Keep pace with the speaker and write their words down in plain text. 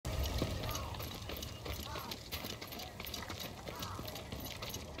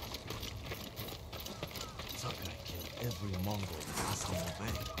every Mongol has come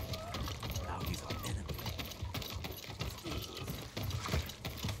obey. Now he's our enemy.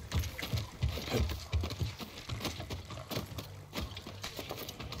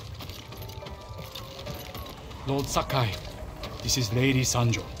 Lord Sakai, this is Lady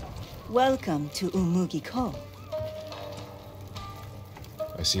Sanjo. Welcome to Umugi-ko.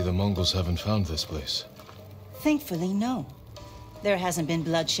 I see the Mongols haven't found this place. Thankfully, no. There hasn't been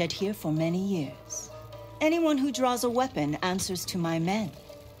bloodshed here for many years. Anyone who draws a weapon answers to my men.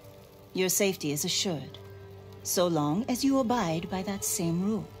 Your safety is assured, so long as you abide by that same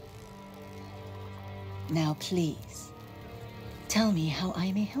rule. Now please, tell me how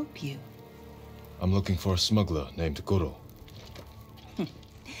I may help you. I'm looking for a smuggler named Goro.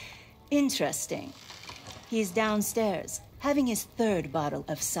 Interesting. He's downstairs, having his third bottle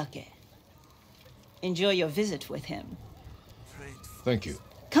of sake. Enjoy your visit with him. Thank you.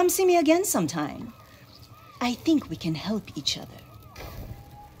 Come see me again sometime. I think we can help each other.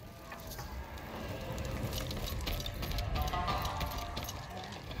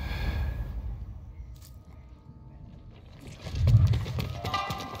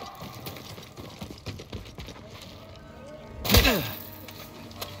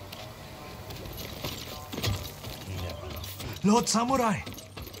 Lord Samurai,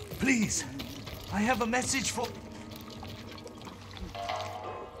 please, I have a message for...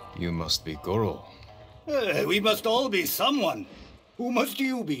 You must be Goro. We must all be someone. Who must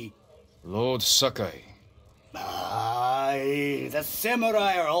you be? Lord Sakai. Aye, the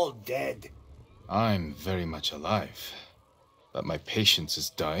samurai are all dead. I'm very much alive, but my patience is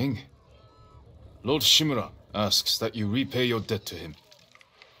dying. Lord Shimura asks that you repay your debt to him.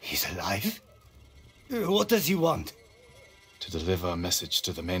 He's alive? What does he want? To deliver a message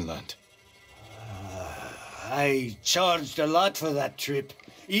to the mainland. I charged a lot for that trip,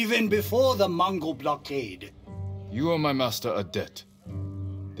 even before the Mongol blockade. You owe my master a debt.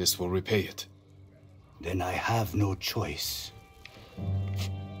 This will repay it. Then I have no choice.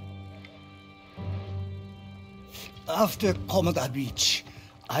 After Komoda Beach,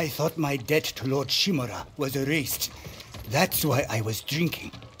 I thought my debt to Lord Shimura was erased. That's why I was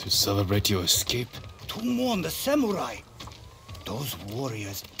drinking. To celebrate your escape? To mourn the samurai. Those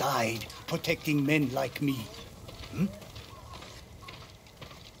warriors died protecting men like me.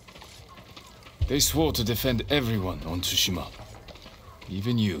 They swore to defend everyone on Tsushima.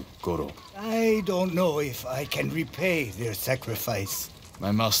 Even you, Goro. I don't know if I can repay their sacrifice.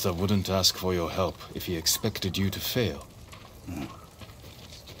 My master wouldn't ask for your help if he expected you to fail.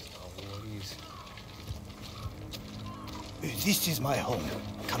 This is my home.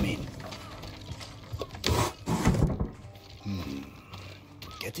 Come in.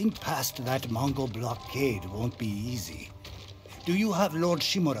 Getting past that Mongol blockade won't be easy. Do you have Lord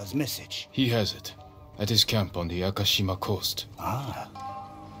Shimura's message? He has it. At his camp on the Akashima coast. Ah,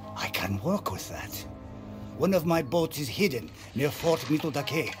 I can work with that. One of my boats is hidden near Fort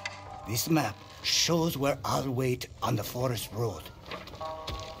Mitodake. This map shows where I'll wait on the forest road.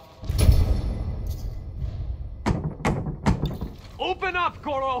 Open up,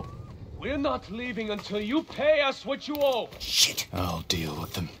 Goro! We're not leaving until you pay us what you owe! Shit! I'll deal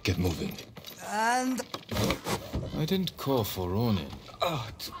with them. Get moving. And... I didn't call for Ronin.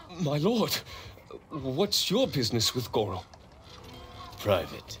 My lord, what's your business with Goro?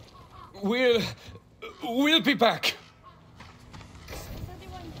 Private. We'll be back! Does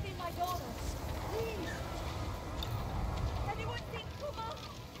anyone see my daughter? Please! Anyone see Kuma?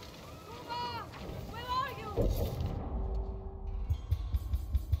 Kuma! Where are you?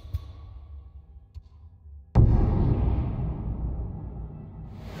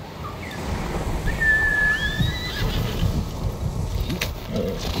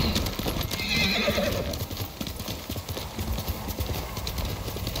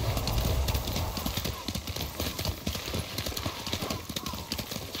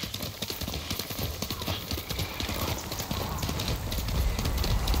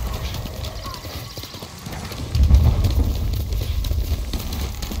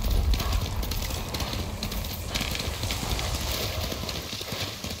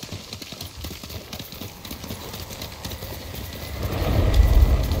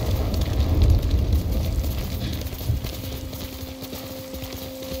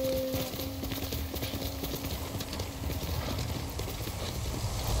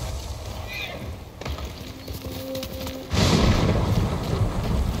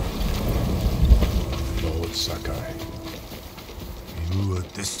 Sakai. You are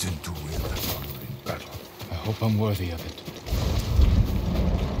destined to win this honor in battle. I hope I'm worthy of it.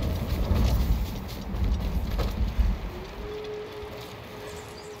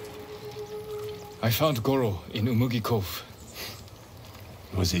 I found Goro in Umugi Cove.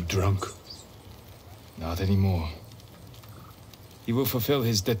 Was he drunk? Not anymore. He will fulfill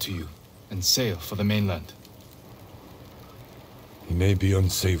his debt to you and sail for the mainland. He may be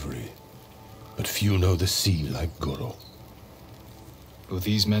unsavory, but few know the sea like Goro. Will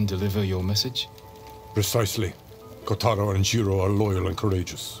these men deliver your message? Precisely. Kotaro and Jiro are loyal and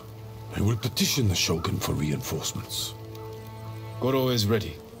courageous. I will petition the Shogun for reinforcements. Goro is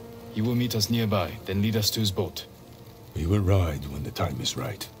ready. He will meet us nearby, then lead us to his boat. We will ride when the time is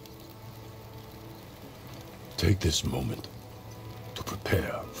right. Take this moment to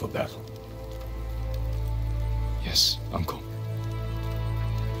prepare for battle. Yes, Uncle.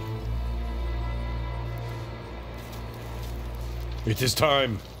 It is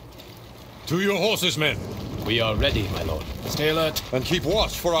time. To your horses, men. We are ready, my lord. Stay alert. And keep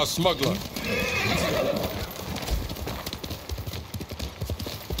watch for our smuggler.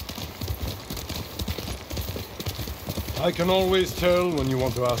 I can always tell when you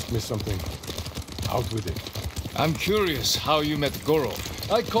want to ask me something. Out with it. I'm curious how you met Goro.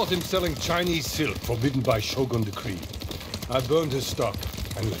 I caught him selling Chinese silk forbidden by Shogun decree. I burned his stock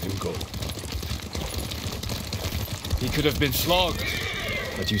and let him go. He could have been flogged,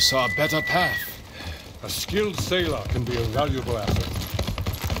 but you saw a better path. A skilled sailor can be a valuable asset.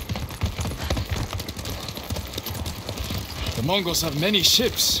 The Mongols have many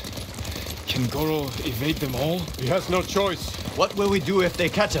ships. Can Goro evade them all? He has no choice. What will we do if they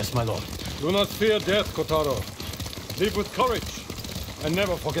catch us, my lord? Do not fear death, Kotaro. Live with courage. And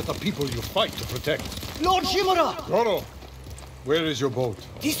never forget the people you fight to protect. Lord Shimura! Goro, where is your boat?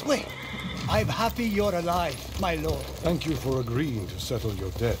 This way. I'm happy you're alive, my lord. Thank you for agreeing to settle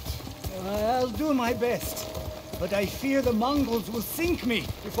your debt. I'll do my best. But I fear the Mongols will sink me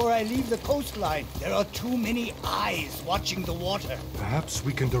before I leave the coastline. There are too many eyes watching the water. Perhaps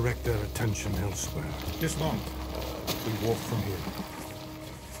we can direct their attention elsewhere. Dismount. We walk from here.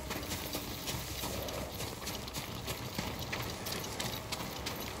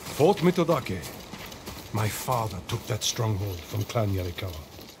 Fort Mitodake. My father took that stronghold from Clan Yarikawa.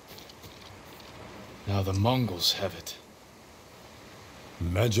 Now the Mongols have it.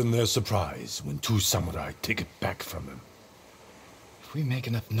 Imagine their surprise when two samurai take it back from them. If we make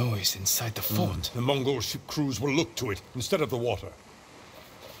enough noise inside the fort... The Mongol ship crews will look to it instead of the water.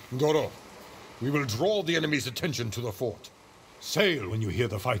 Goro, we will draw the enemy's attention to the fort. Sail when you hear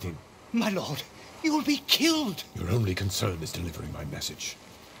the fighting. My lord, you will be killed. Your only concern is delivering my message.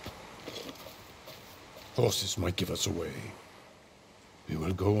 Horses might give us away. We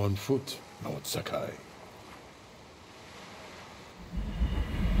will go on foot, Lord Sakai.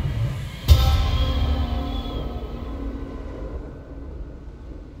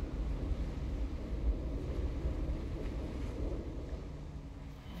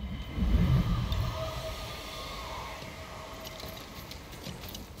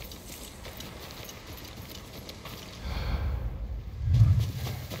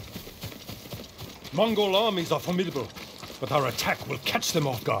 Mongol armies are formidable, but our attack will catch them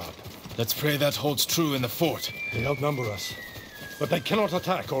off guard. Let's pray that holds true in the fort. They outnumber us, but they cannot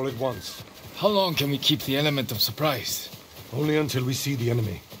attack all at once. How long can we keep the element of surprise? Only until we see the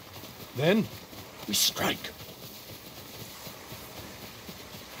enemy. Then, we strike.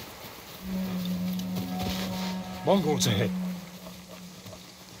 Mongols ahead.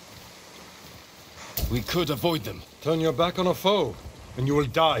 We could avoid them. Turn your back on a foe, and you will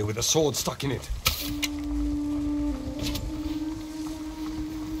die with a sword stuck in it.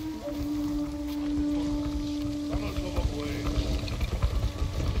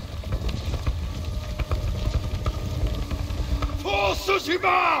 For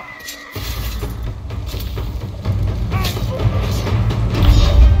Tsushima!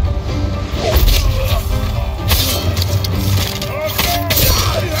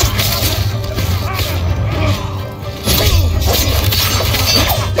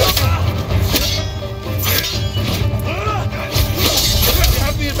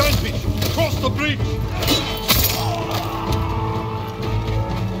 The breach!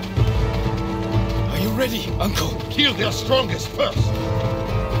 Are you ready, Uncle? Kill their strongest first!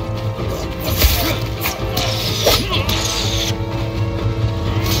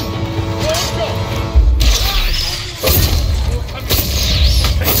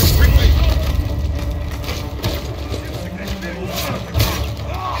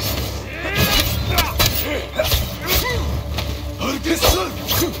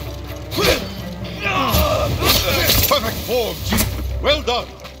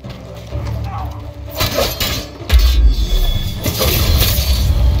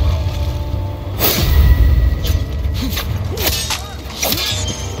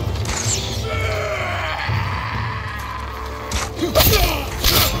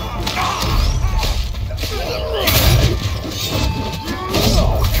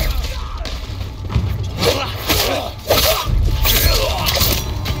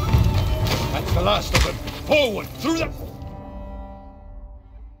 Forward, through the...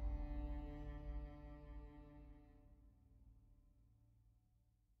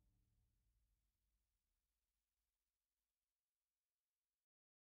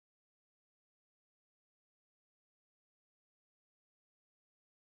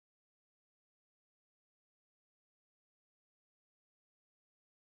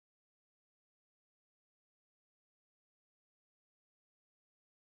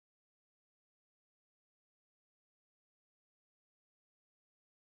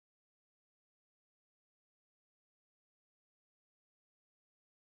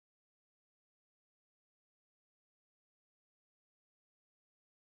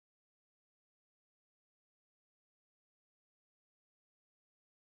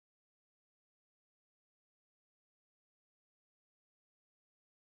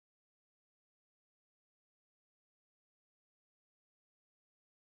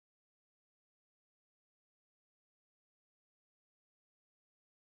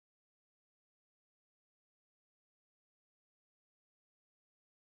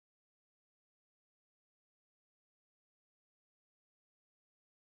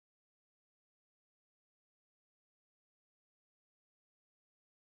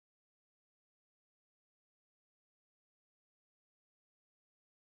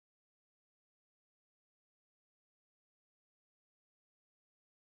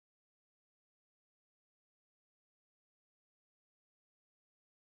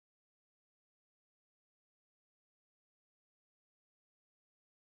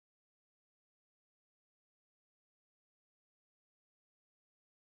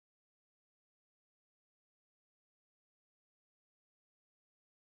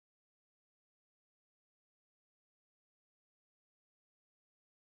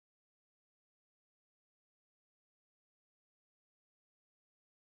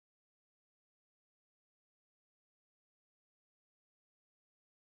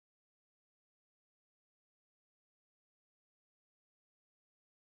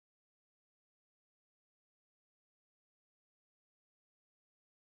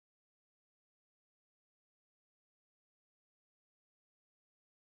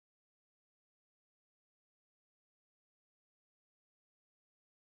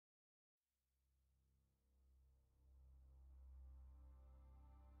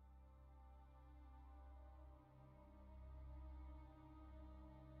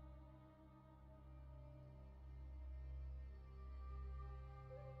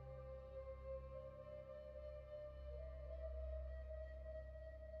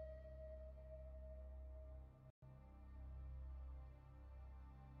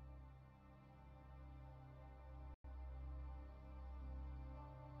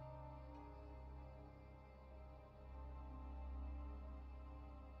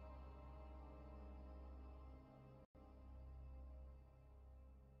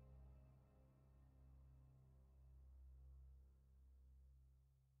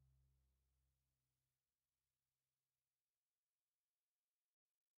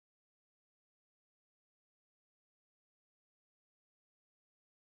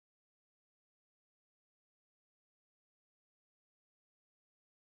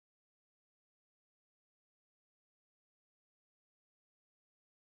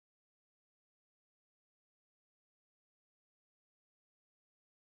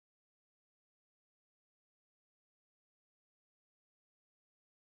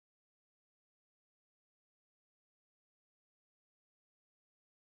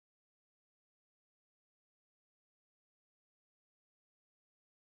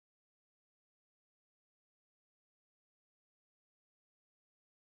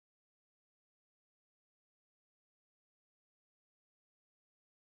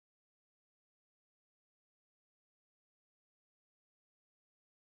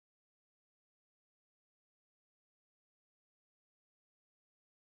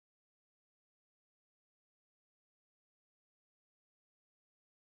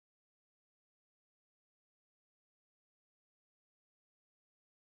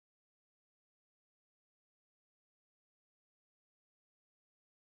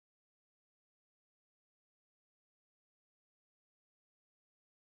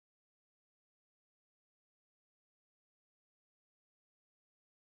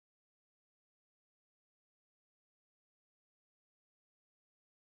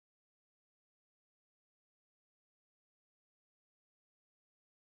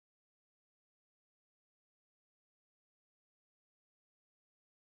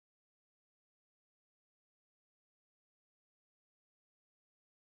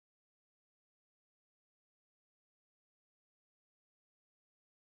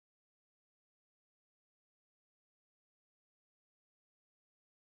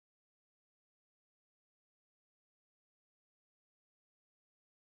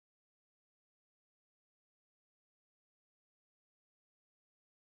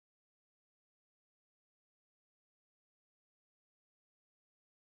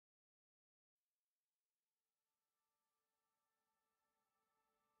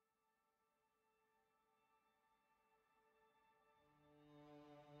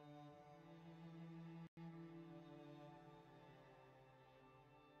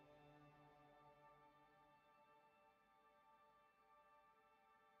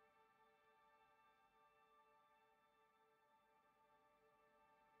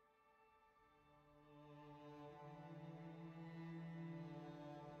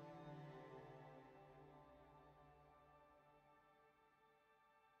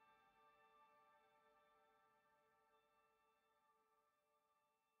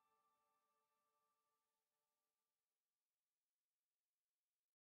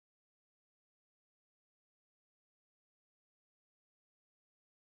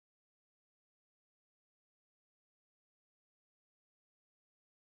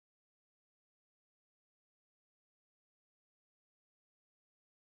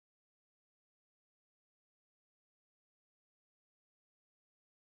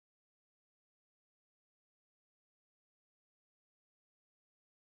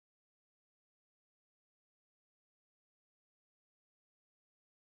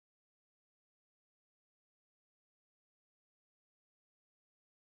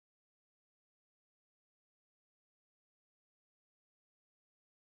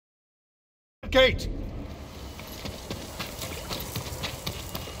 gate!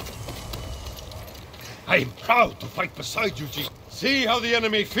 I am proud to fight beside you, Ji. See how the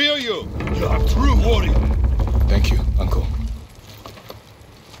enemy fear you! You are true warrior! Thank you, Uncle.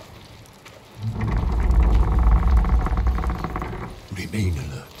 Remain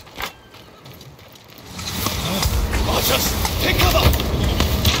alert. Archers, take cover!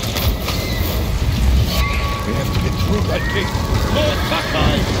 We have to get through that gate. Lord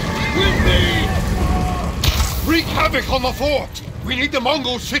Sakai, with me! Wreak havoc on the fort! We need the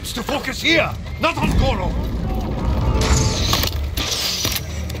Mongol ships to focus here, not on Goro!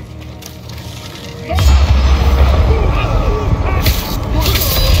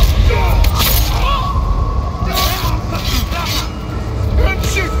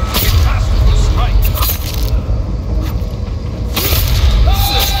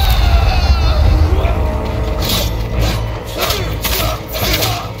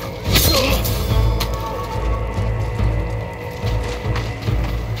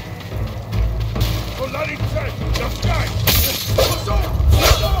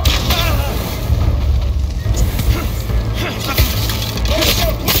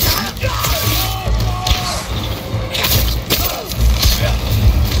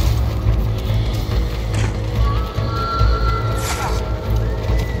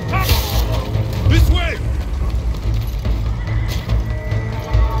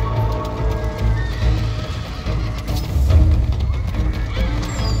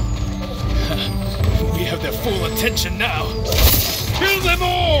 Attention now! Kill them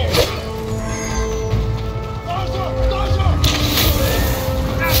all!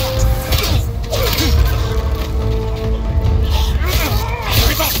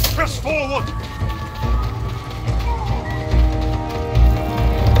 We must press forward!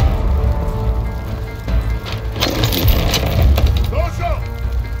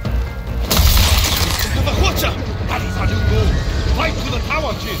 Watcher! That is how you go! Fight to the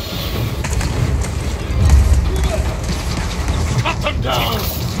tower, Jin! Cut them down!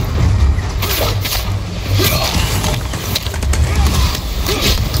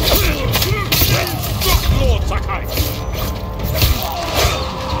 Struck Lord Sakai!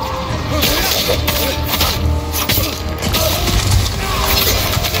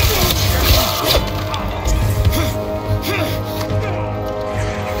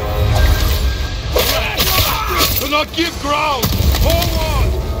 Do not give ground! Forward!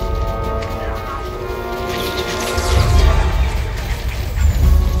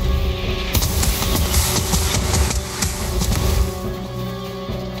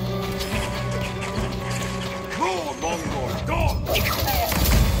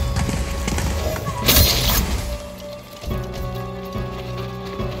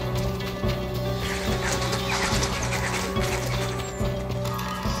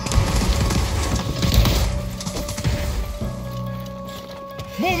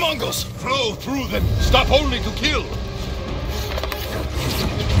 More Mongols! Flow through them! Stop only to kill!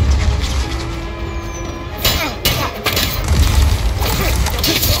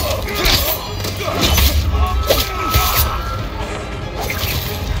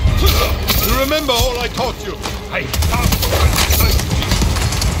 You remember all I taught you? I love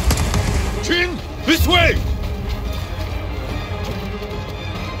Chin, this way!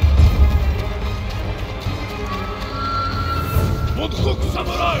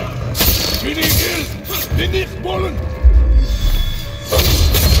 Samurai! To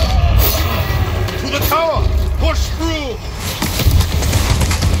the tower! Push through!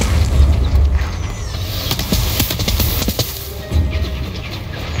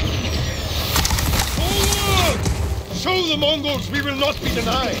 Forward! Show the Mongols we will not be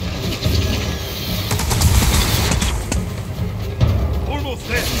denied! Almost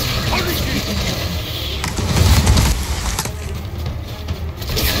there! Hurry, King!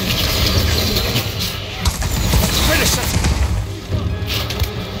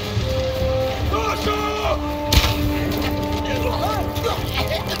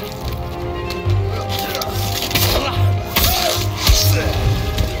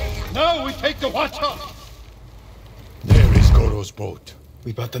 Now we take the watcher! There is Goro's boat.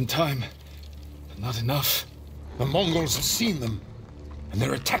 We bought them time, but not enough. The Mongols have seen them, and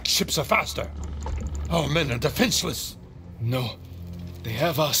their attack ships are faster. Our men are defenseless. No, they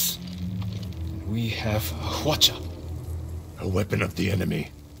have us. We have a watcher. A weapon of the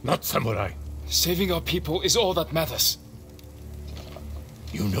enemy, not samurai. Saving our people is all that matters.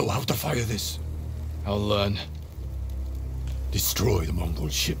 You know how to fire this. I'll learn. Destroy the Mongol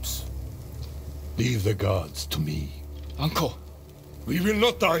ships. Leave the guards to me. Uncle! We will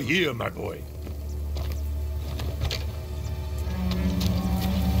not die here, my boy.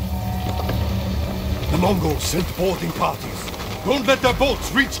 Mongols sent boarding parties. Don't let their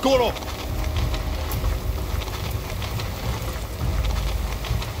boats reach Goro.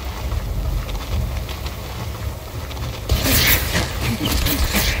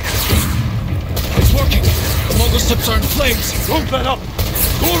 It's working! The Mongol ships are in flames! Don't let up!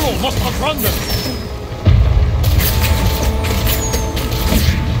 Goro must outrun them!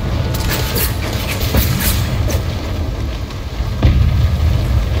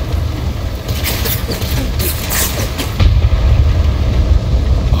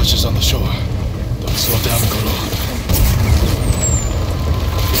 Archers on the shore. Don't slow down, Goro.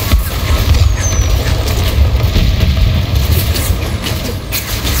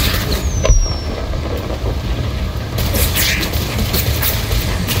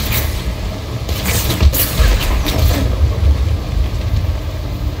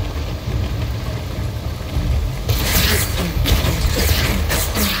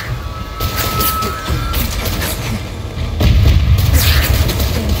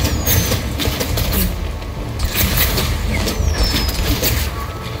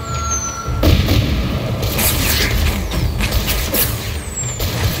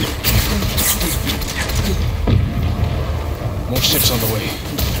 Ships on the way.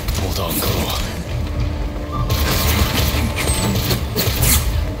 Hold on, Goro.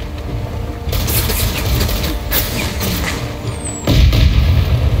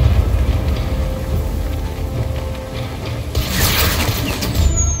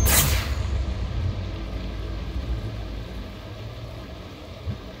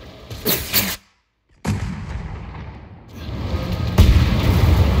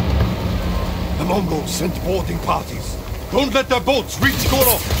 The Mongols sent boarding parties. Don't let their boats reach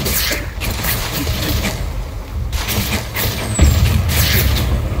Goro!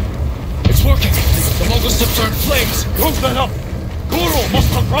 It's working! The Mongol ships are in flames! Don't let up! Goro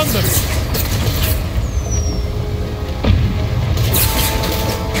must outrun them!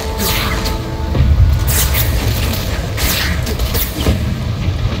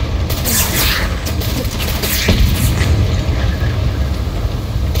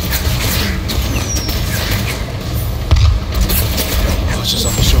 Archers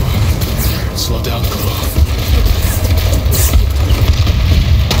on the shore. Slow down, Goro.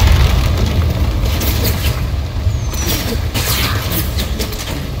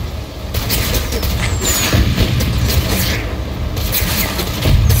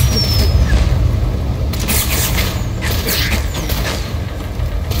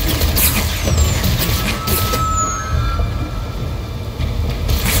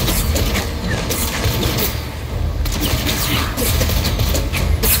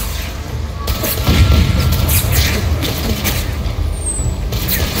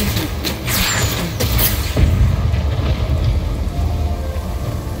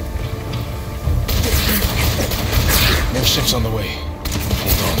 Ships on the way.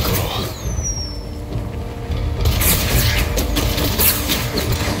 Hold on, Goro.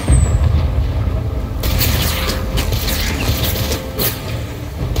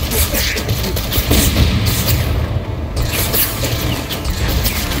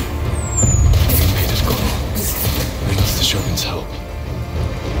 We made it, Goro. We lost the Shogun's help.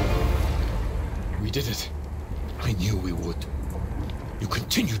 We did it. I knew we would. You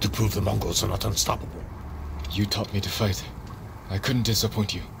continue to prove the Mongols are not unstoppable. You taught me to fight. I couldn't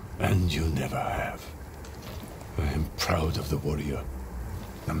disappoint you. And you never have. I am proud of the warrior,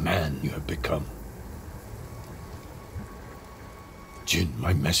 the man you have become. Jin,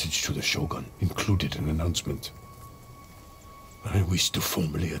 my message to the Shogun included an announcement. I wish to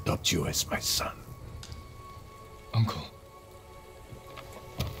formally adopt you as my son. Uncle.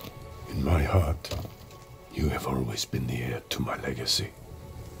 In my heart, you have always been the heir to my legacy.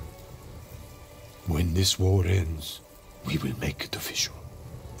 When this war ends, we will make it official.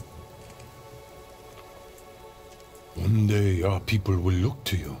 One day, our people will look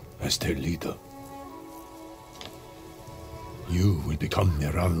to you as their leader. You will become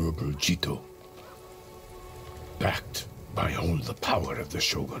their honorable Jito, backed by all the power of the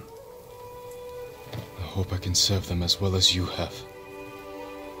Shogun. I hope I can serve them as well as you have.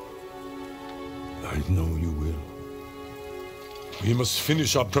 I know you will. We must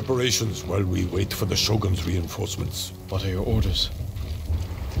finish our preparations while we wait for the Shogun's reinforcements. What are your orders?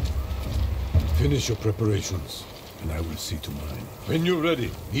 Finish your preparations, and I will see to mine. When you're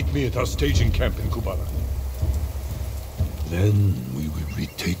ready, meet me at our staging camp in Kubara. Then we will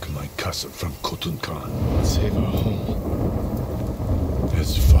retake my castle from Khotun Khan. Save our home.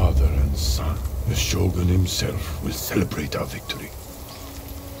 As father and son, the Shogun himself will celebrate our victory.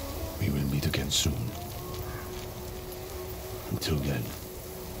 We will meet again soon. Until then,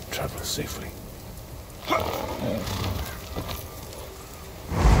 travel safely.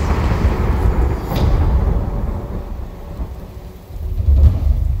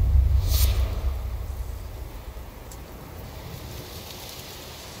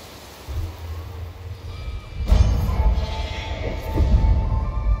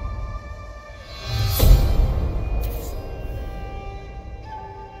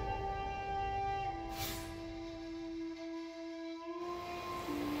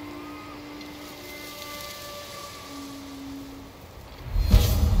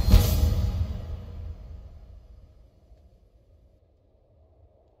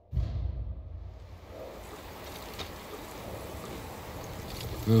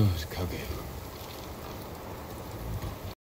 Good, Kage.